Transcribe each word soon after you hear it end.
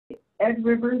Ed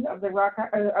Rivers of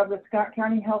the Scott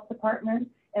County Health Department,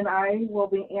 and I will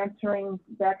be answering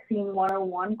Vaccine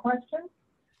 101 questions.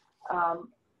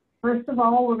 First of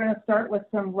all, we're going to start with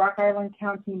some Rock Island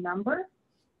County numbers.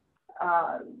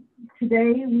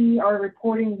 Today, we are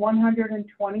reporting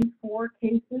 124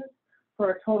 cases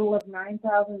for a total of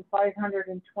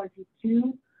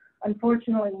 9,522.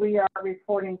 Unfortunately, we are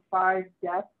reporting 5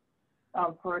 deaths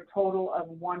for a total of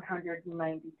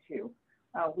 192.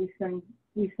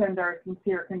 We send our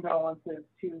sincere condolences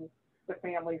to the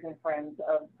families and friends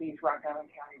of these Rock Island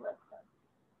County residents.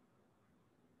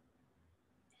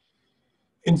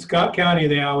 In Scott County,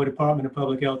 the Iowa Department of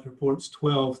Public Health reports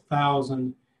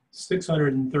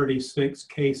 12,636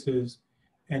 cases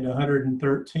and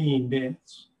 113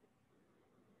 deaths.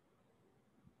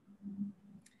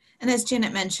 And as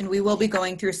Janet mentioned, we will be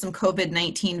going through some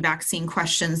COVID-19 vaccine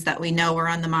questions that we know are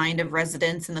on the mind of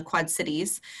residents in the Quad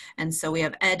Cities. And so we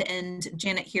have Ed and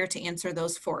Janet here to answer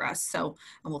those for us. So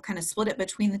we'll kind of split it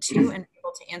between the two and be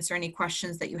able to answer any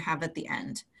questions that you have at the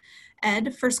end.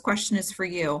 Ed, first question is for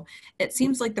you. It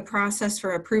seems like the process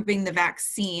for approving the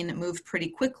vaccine moved pretty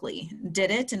quickly.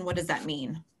 Did it, and what does that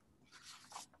mean?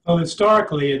 Well,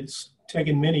 historically, it's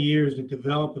taken many years to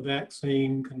develop a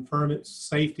vaccine, confirm its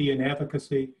safety and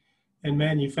efficacy, and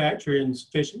manufacture in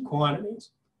sufficient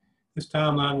quantities. This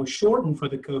timeline was shortened for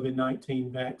the COVID-19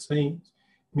 vaccines.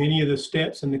 Many of the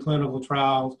steps in the clinical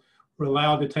trials were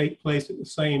allowed to take place at the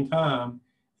same time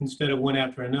instead of one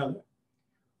after another.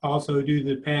 Also, due to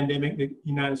the pandemic, the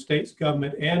United States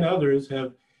government and others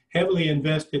have heavily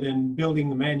invested in building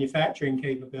the manufacturing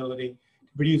capability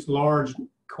to produce large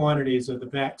quantities of the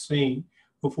vaccine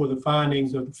before the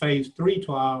findings of the phase 3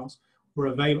 trials were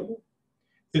available.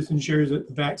 This ensures that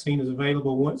the vaccine is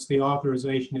available once the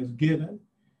authorization is given.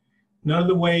 None of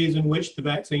the ways in which the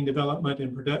vaccine development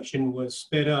and production was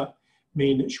sped up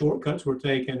mean that shortcuts were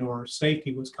taken or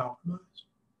safety was compromised.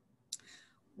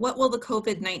 What will the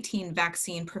COVID-19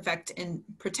 vaccine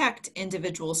protect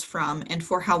individuals from, and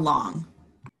for how long?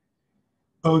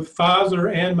 Both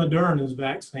Pfizer and Moderna's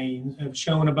vaccines have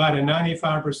shown about a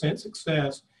 95%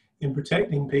 success in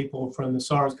protecting people from the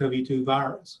SARS-CoV-2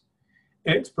 virus.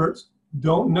 Experts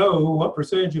don't know what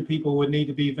percentage of people would need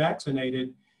to be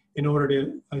vaccinated in order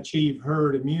to achieve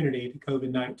herd immunity to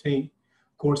COVID-19.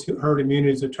 Of course, herd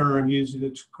immunity is a term used to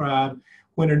describe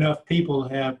when enough people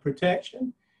have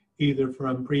protection, either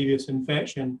from previous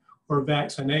infection or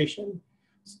vaccination,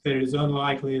 that it is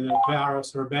unlikely that a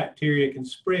virus or bacteria can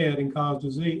spread and cause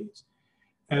disease.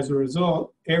 As a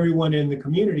result, everyone in the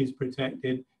community is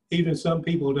protected, even some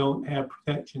people don't have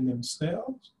protection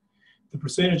themselves. The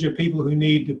percentage of people who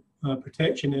need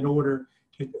protection in order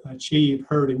to achieve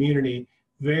herd immunity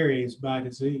varies by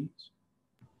disease.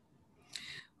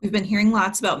 We've been hearing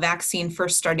lots about vaccine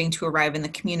first starting to arrive in the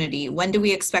community. When do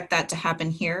we expect that to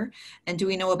happen here? And do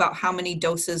we know about how many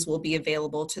doses will be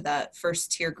available to that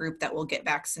first tier group that will get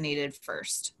vaccinated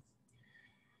first?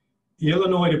 The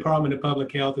Illinois Department of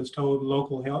Public Health has told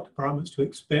local health departments to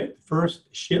expect the first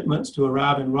shipments to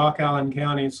arrive in Rock Island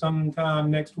County sometime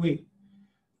next week.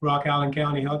 Rock Island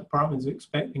County Health Department is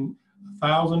expecting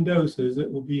 1,000 doses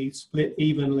that will be split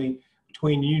evenly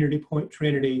between Unity Point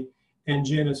Trinity and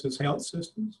Genesis Health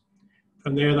Systems.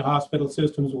 From there, the hospital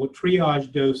systems will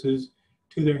triage doses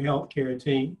to their healthcare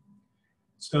team.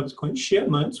 Subsequent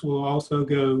shipments will also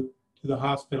go to the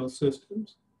hospital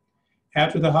systems.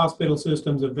 After the hospital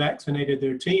systems have vaccinated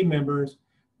their team members,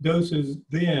 doses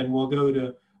then will go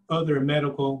to other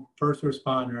medical first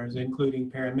responders, including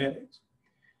paramedics.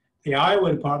 The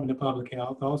Iowa Department of Public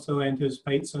Health also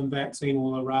anticipates some vaccine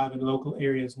will arrive in local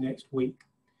areas next week.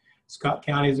 Scott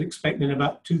County is expecting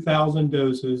about 2,000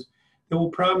 doses that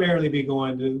will primarily be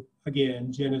going to,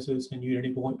 again, Genesis and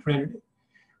Unity Point Trinity.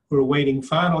 We're awaiting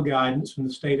final guidance from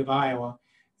the state of Iowa,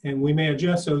 and we may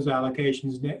adjust those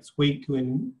allocations next week to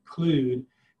include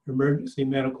emergency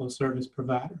medical service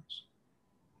providers.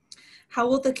 How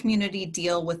will the community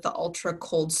deal with the ultra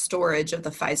cold storage of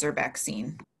the Pfizer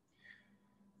vaccine?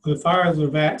 The Pfizer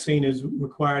vaccine is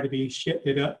required to be shipped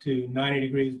at up to 90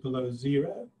 degrees below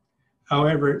zero.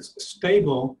 However, it's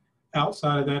stable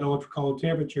outside of that ultra cold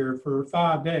temperature for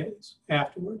 5 days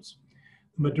afterwards.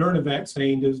 The Moderna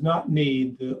vaccine does not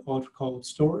need the ultra cold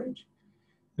storage.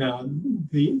 Now,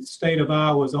 the state of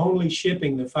Iowa is only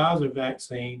shipping the Pfizer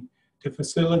vaccine to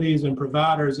facilities and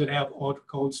providers that have ultra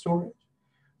cold storage.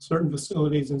 Certain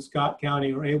facilities in Scott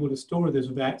County are able to store this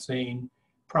vaccine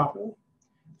properly.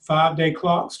 5-day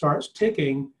clock starts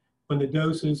ticking when the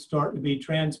doses start to be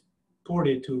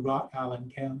transported to Rock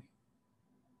Island County.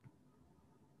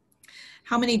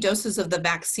 How many doses of the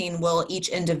vaccine will each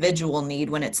individual need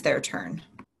when it's their turn?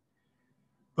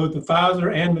 Both the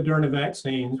Pfizer and Moderna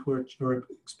vaccines, which are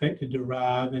expected to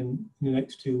arrive in the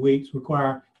next 2 weeks,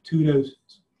 require 2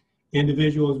 doses.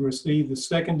 Individuals receive the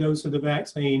second dose of the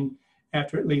vaccine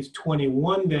after at least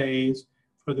 21 days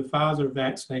for the Pfizer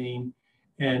vaccine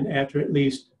and after at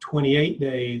least 28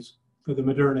 days for the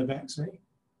Moderna vaccine.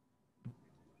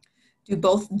 Do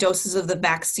both doses of the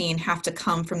vaccine have to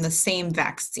come from the same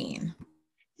vaccine?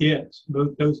 Yes,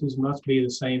 both doses must be the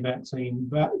same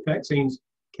vaccine. Vaccines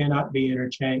cannot be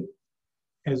interchanged.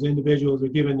 As individuals are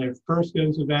given their first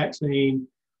dose of vaccine,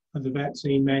 the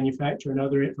vaccine manufacturer and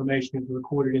other information is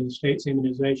recorded in the state's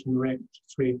immunization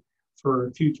registry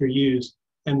for future use,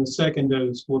 and the second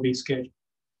dose will be scheduled.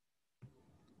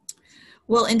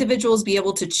 Will individuals be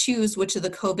able to choose which of the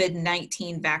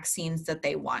COVID-19 vaccines that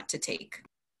they want to take?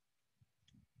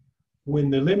 When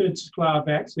the limited supply of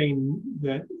vaccine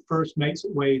that first makes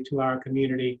its way to our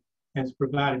community has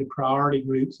provided to priority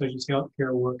groups such as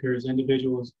healthcare workers,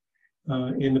 individuals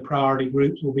in the priority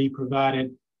groups will be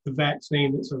provided the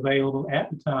vaccine that's available at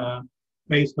the time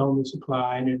based on the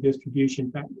supply and their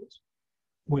distribution factors.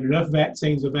 When enough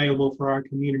vaccine is available for our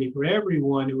community for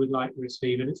everyone who would like to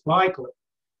receive it, it's likely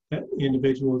that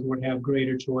individuals would have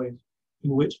greater choice in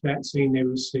which vaccine they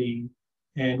receive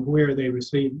and where they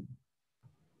receive it.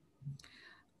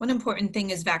 One important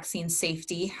thing is vaccine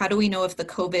safety. How do we know if the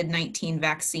COVID-19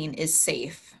 vaccine is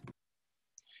safe?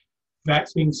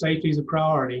 Vaccine safety is a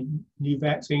priority. New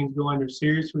vaccines go under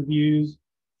serious reviews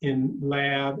in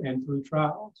lab and through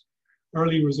trials.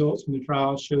 Early results from the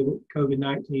trials show that the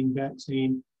COVID-19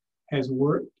 vaccine has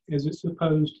worked as it's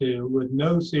supposed to with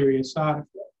no serious side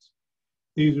effects.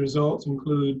 These results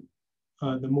include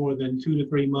the more than 2 to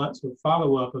 3 months of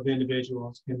follow-up of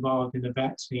individuals involved in the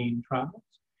vaccine trials.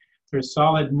 There's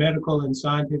solid medical and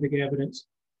scientific evidence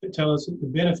that tell us that the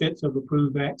benefits of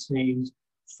approved vaccines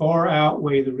far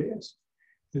outweigh the risks.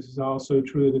 This is also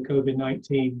true of the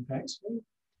COVID-19 vaccine.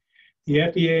 The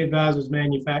FDA advises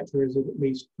manufacturers that at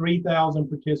least 3,000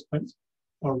 participants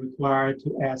are required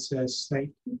to assess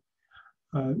safety.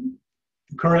 The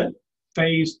current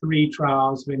phase 3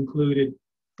 trials have included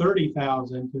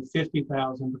 30,000 to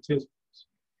 50,000 participants.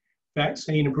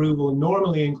 Vaccine approval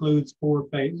normally includes 4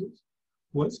 phases.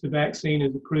 Once the vaccine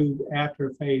is approved after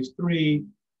phase 3,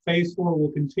 phase 4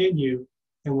 will continue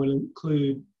and will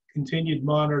include continued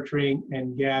monitoring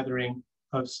and gathering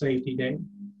of safety data.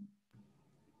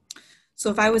 So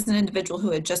if I was an individual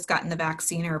who had just gotten the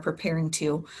vaccine or preparing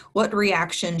to, what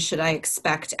reaction should I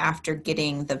expect after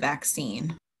getting the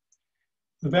vaccine?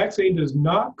 The vaccine does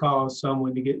not cause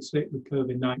someone to get sick with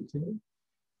COVID-19.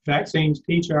 Vaccines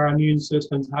teach our immune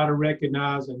systems how to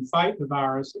recognize and fight the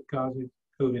virus that causes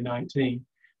COVID-19.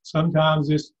 Sometimes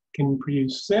this can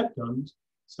produce symptoms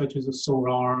such as a sore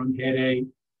arm, headache,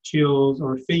 chills,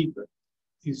 or fever.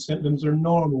 These symptoms are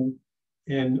normal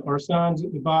and are signs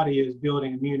that the body is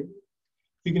building immunity.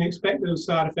 You can expect those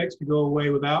side effects to go away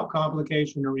without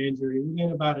complication or injury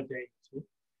within about a day or 2.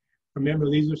 Remember,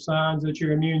 these are signs that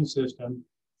your immune system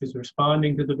is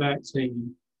responding to the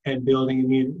vaccine and building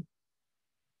immunity.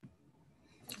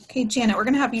 Okay, Janet, we're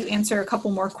going to have you answer a couple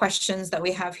more questions that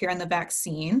we have here on the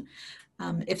vaccine.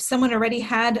 If someone already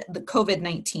had the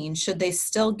COVID-19, should they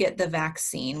still get the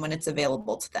vaccine when it's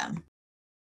available to them?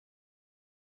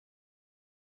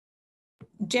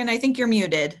 Jen, I think you're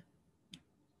muted.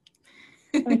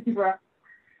 Thank you, Brett.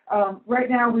 Right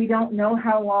now, we don't know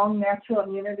how long natural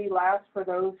immunity lasts for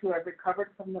those who have recovered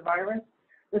from the virus.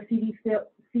 The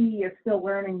CDC is still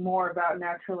learning more about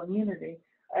natural immunity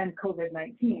and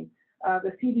COVID-19.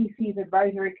 The CDC's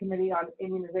Advisory Committee on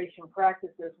Immunization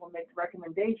Practices will make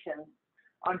recommendations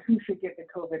on who should get the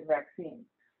COVID vaccine.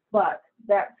 But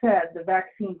that said, the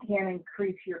vaccine can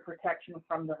increase your protection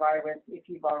from the virus if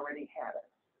you've already had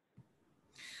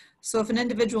it. So if an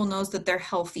individual knows that they're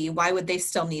healthy, why would they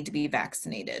still need to be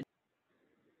vaccinated?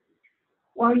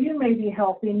 While you may be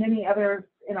healthy, many others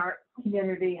in our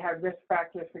community have risk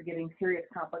factors for getting serious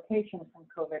complications from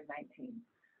COVID-19.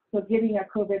 So getting a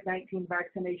COVID-19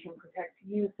 vaccination protects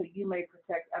you, so you may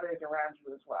protect others around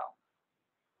you as well.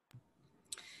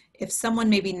 If someone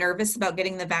may be nervous about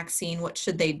getting the vaccine, what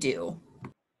should they do?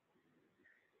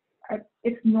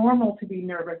 It's normal to be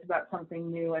nervous about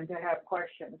something new and to have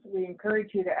questions. We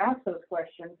encourage you to ask those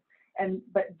questions,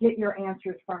 but get your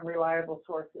answers from reliable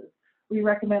sources. We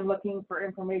recommend looking for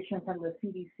information from the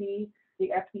CDC,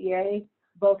 the FDA,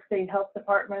 both state health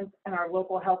departments and our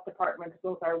local health departments,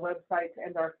 both our websites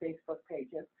and our Facebook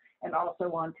pages, and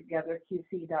also on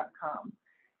togetherqc.com.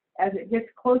 As it gets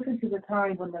closer to the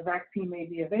time when the vaccine may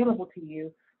be available to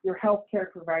you, your healthcare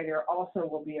provider also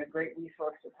will be a great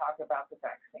resource to talk about the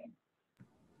vaccine.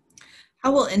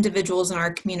 How will individuals in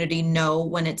our community know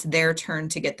when it's their turn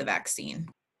to get the vaccine?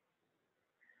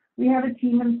 We have a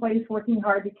team in place working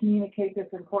hard to communicate this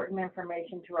important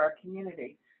information to our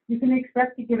community. You can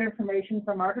expect to get information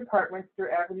from our departments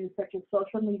through avenues such as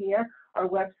social media, our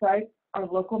website, our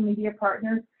local media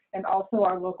partners, and also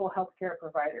our local healthcare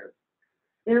providers.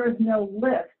 There is no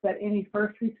list that any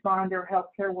first responder,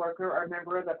 healthcare worker, or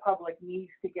member of the public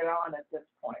needs to get on at this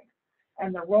point.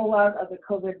 And the rollout of the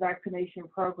COVID vaccination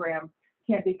program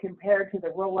can be compared to the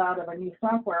rollout of a new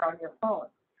software on your phone.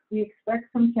 We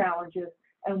expect some challenges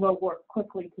and we'll work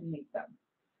quickly to meet them.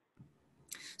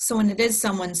 So when it is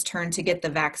someone's turn to get the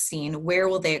vaccine, where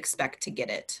will they expect to get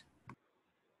it?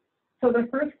 So the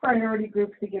first priority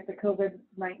groups to get the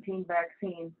COVID-19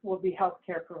 vaccine will be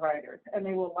healthcare providers, and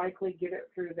they will likely get it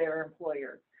through their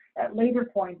employers. At later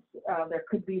points, there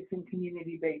could be some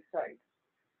community-based sites.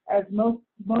 As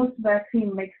most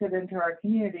vaccine makes it into our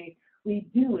community, we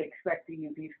do expect to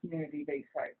use these community-based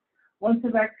sites. Once the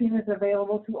vaccine is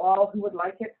available to all who would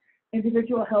like it,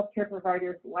 individual healthcare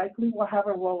providers likely will have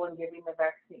a role in giving the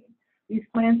vaccine. These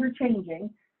plans are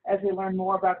changing as we learn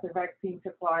more about the vaccine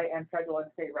supply and federal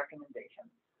and state recommendations.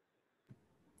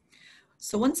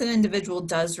 So once an individual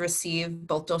does receive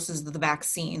both doses of the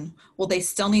vaccine, will they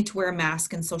still need to wear a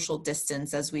mask and social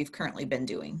distance as we've currently been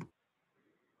doing?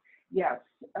 Yes,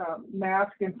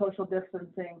 mask and social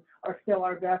distancing are still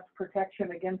our best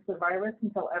protection against the virus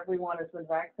until everyone has been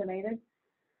vaccinated,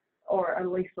 or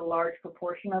at least a large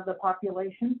proportion of the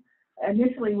population.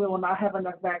 Initially, we will not have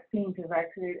enough vaccine to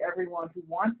vaccinate everyone who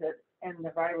wants it, and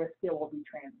the virus still will be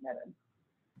transmitted.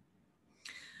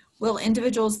 Will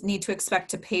individuals need to expect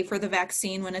to pay for the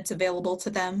vaccine when it's available to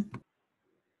them?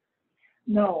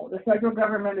 No, the federal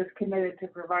government is committed to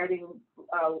providing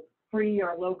free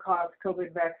or low-cost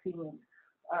COVID vaccines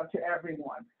to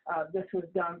everyone. This was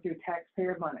done through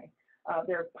taxpayer money.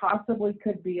 There possibly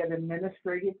could be an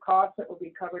administrative cost that will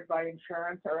be covered by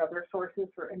insurance or other sources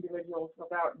for individuals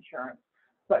without insurance,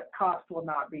 but cost will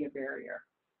not be a barrier.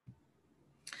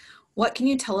 What can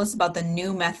you tell us about the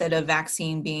new method of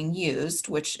vaccine being used,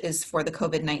 which is for the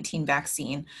COVID-19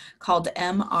 vaccine, called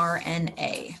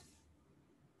mRNA?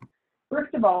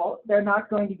 First of all, they're not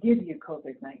going to give you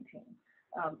COVID-19.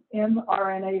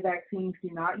 mRNA vaccines do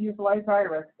not use live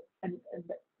virus, and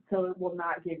so it will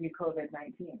not give you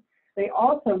COVID-19. They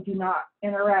also do not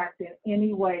interact in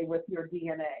any way with your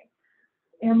DNA.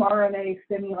 mRNA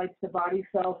stimulates the body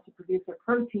cells to produce a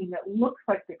protein that looks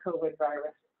like the COVID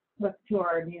virus to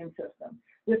our immune system.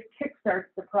 This kickstarts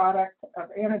the production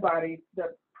of antibodies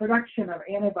that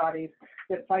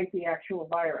fight the actual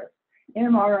virus.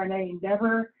 mRNA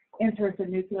never enters the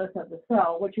nucleus of the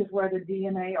cell, which is where the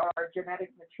DNA or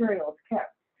genetic material is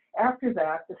kept. After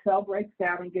that, the cell breaks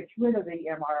down and gets rid of the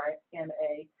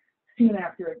mRNA soon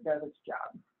after it does its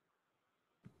job.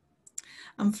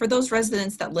 For those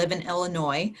residents that live in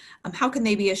Illinois, how can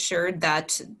they be assured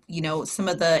that, some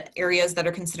of the areas that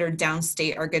are considered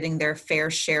downstate are getting their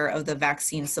fair share of the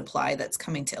vaccine supply that's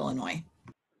coming to Illinois?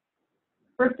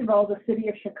 First of all, the city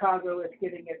of Chicago is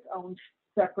getting its own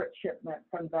separate shipment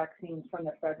from vaccines from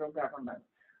the federal government.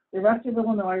 The rest of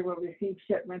Illinois will receive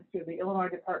shipments through the Illinois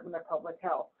Department of Public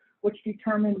Health, which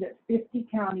determined that 50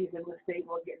 counties in the state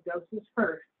will get doses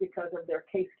first because of their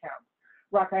case count.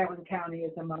 Rock Island County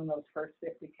is among those first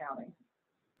 50 counties.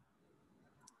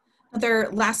 Another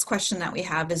last question that we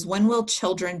have is, when will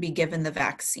children be given the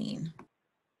vaccine?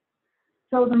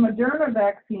 So the Moderna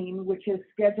vaccine, which is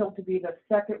scheduled to be the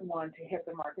second one to hit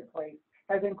the marketplace,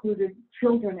 has included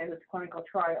children in its clinical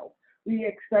trials. We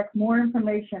expect more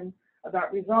information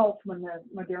about results when the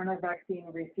Moderna vaccine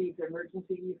receives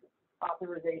emergency use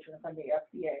authorization from the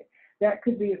FDA. That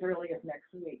could be as early as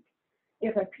next week.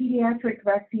 If a pediatric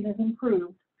vaccine is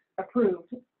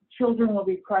approved, children will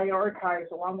be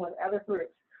prioritized along with other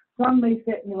groups. Some may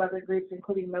fit into other groups,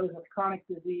 including those with chronic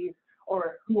disease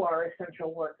or who are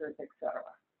essential workers, etc.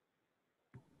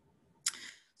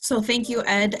 So thank you,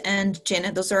 Ed and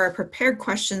Janet. Those are our prepared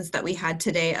questions that we had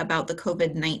today about the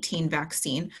COVID-19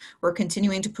 vaccine. We're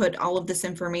continuing to put all of this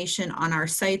information on our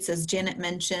sites, as Janet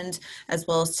mentioned, as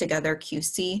well as Together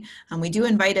QC. We do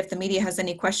invite, if the media has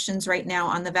any questions right now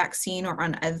on the vaccine or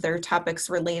on other topics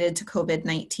related to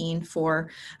COVID-19,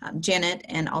 for Janet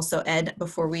and also Ed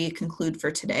before we conclude for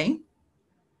today.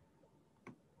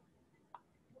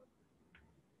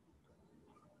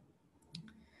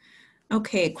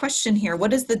 Okay, question here.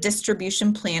 What is the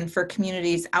distribution plan for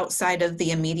communities outside of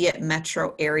the immediate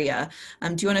metro area?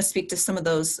 Do you want to speak to some of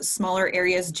those smaller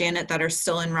areas, Janet, that are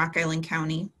still in Rock Island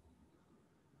County?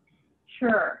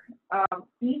 Sure.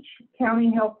 Each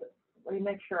county health, let me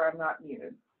make sure I'm not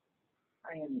muted.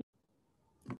 I am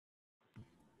muted.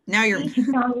 Now you're.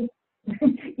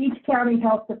 Each county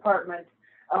health department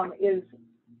is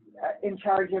in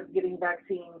charge of getting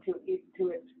vaccine to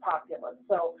its populace.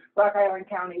 So Rock Island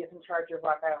County is in charge of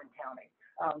Rock Island County.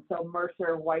 So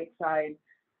Mercer, Whiteside,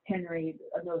 Henry,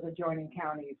 those adjoining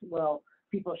counties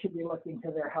people should be looking to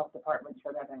their health departments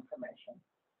for that information.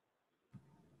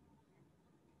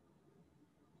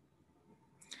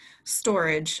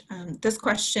 Storage. This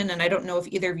question, and I don't know if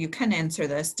either of you can answer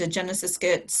this, did Genesis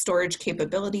get storage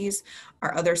capabilities?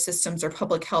 Are other systems or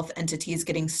public health entities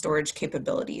getting storage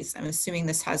capabilities? I'm assuming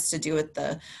this has to do with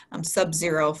the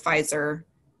Sub-Zero Pfizer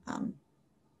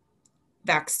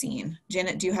vaccine.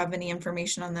 Janet, do you have any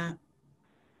information on that?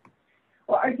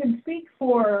 Well, I can speak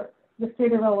for the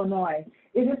state of Illinois.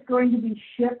 It is going to be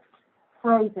shipped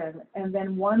frozen, and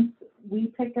then once we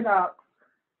pick it up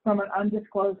from an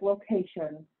undisclosed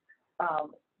location,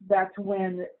 that's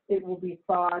when it will be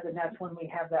thawed, and that's when we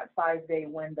have that 5-day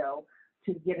window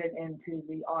to get it into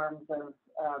the arms of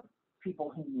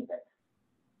people who need it.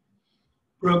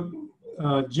 Brooke,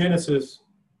 Genesis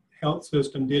Health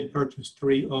System did purchase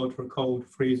 3 ultra cold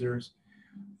freezers,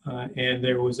 and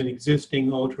there was an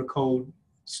existing ultra cold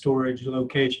storage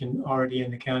location already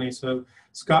in the county. So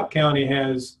Scott County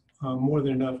has more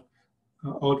than enough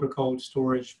ultra cold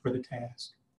storage for the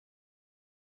task.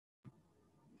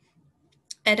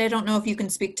 Ed, I don't know if you can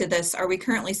speak to this. Are we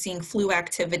currently seeing flu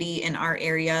activity in our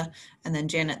area? And then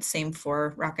Janet, same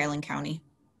for Rock Island County.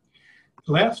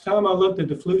 Last time I looked at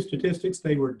the flu statistics,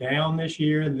 they were down this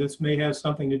year, and this may have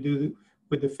something to do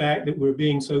with the fact that we're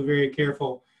being so very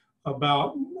careful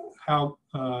about how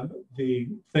the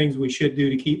things we should do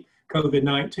to keep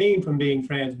COVID-19 from being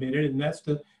transmitted, and that's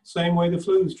the same way the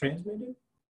flu is transmitted.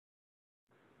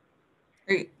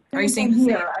 Are you seeing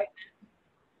here?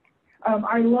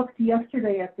 I looked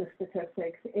yesterday at the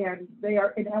statistics, and they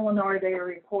are in Illinois. They are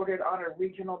reported on a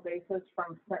regional basis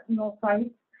from Sentinel sites,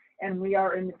 and we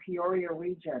are in the Peoria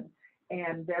region.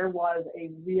 And there was a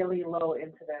really low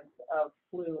incidence of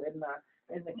flu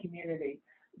in the community.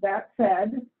 That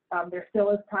said, there still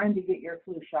is time to get your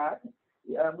flu shot.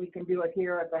 We can do it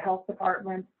here at the health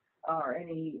department or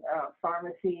any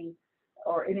pharmacy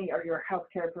or your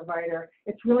healthcare provider.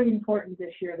 It's really important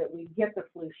this year that we get the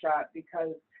flu shot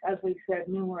because, as we've said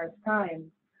numerous times,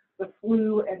 the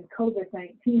flu and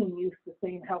COVID-19 use the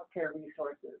same healthcare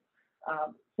resources.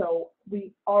 So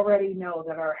we already know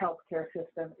that our healthcare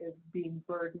system is being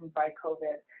burdened by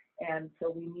COVID, and so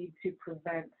we need to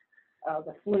prevent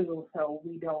the flu so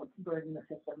we don't burden the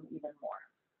system even more.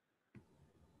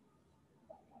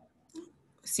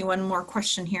 See one more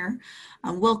question here.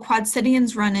 Will Quad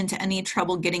Cityans run into any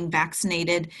trouble getting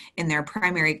vaccinated in their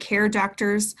primary care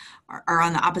doctors are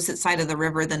on the opposite side of the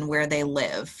river than where they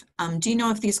live? Do you know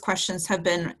if these questions have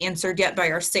been answered yet by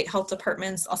our state health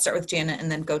departments? I'll start with Janet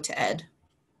and then go to Ed.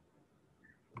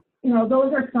 You know,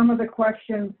 those are some of the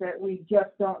questions that we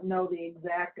just don't know the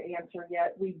exact answer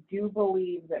yet. We do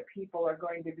believe that people are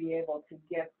going to be able to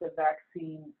get the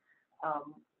vaccine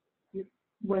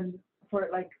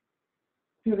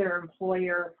through their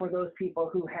employer for those people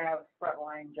who have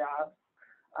frontline jobs.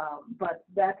 But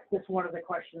that's just one of the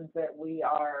questions that we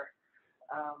are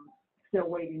still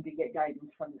waiting to get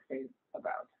guidance from the state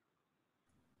about.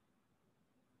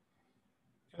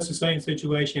 That's the same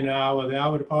situation in Iowa. The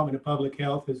Iowa Department of Public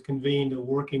Health has convened a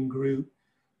working group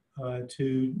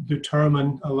to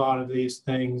determine a lot of these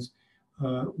things,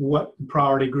 what the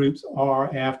priority groups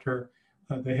are after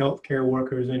the healthcare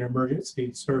workers and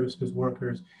emergency services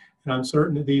workers. And I'm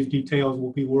certain that these details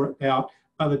will be worked out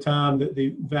by the time that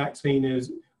the vaccine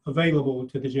is available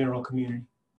to the general community.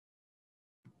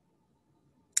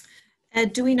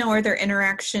 Ed, do we know, are there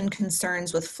interaction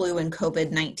concerns with flu and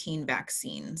COVID-19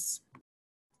 vaccines?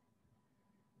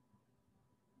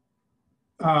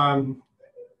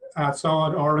 I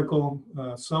saw an article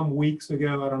some weeks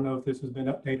ago, I don't know if this has been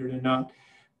updated or not,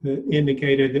 that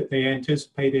indicated that they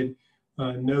anticipated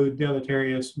no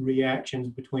deleterious reactions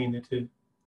between the two.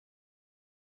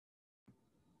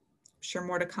 Sure,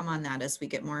 more to come on that as we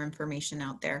get more information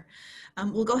out there.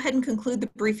 We'll go ahead and conclude the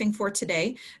briefing for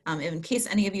today. In case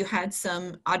any of you had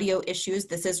some audio issues,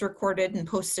 this is recorded and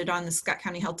posted on the Scott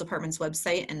County Health Department's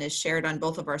website and is shared on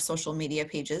both of our social media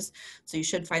pages. So you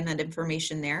should find that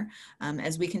information there.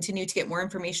 As we continue to get more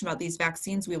information about these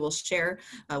vaccines, we will share.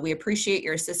 We appreciate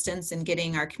your assistance in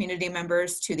getting our community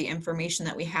members to the information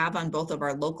that we have on both of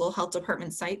our local health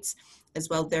department sites, as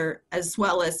well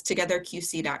as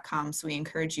togetherqc.com. So we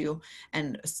encourage you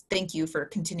and thank you for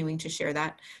continuing to share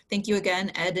that. Thank you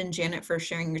again, Ed and Janet, for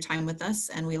sharing your time with us,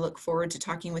 and we look forward to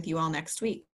talking with you all next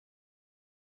week.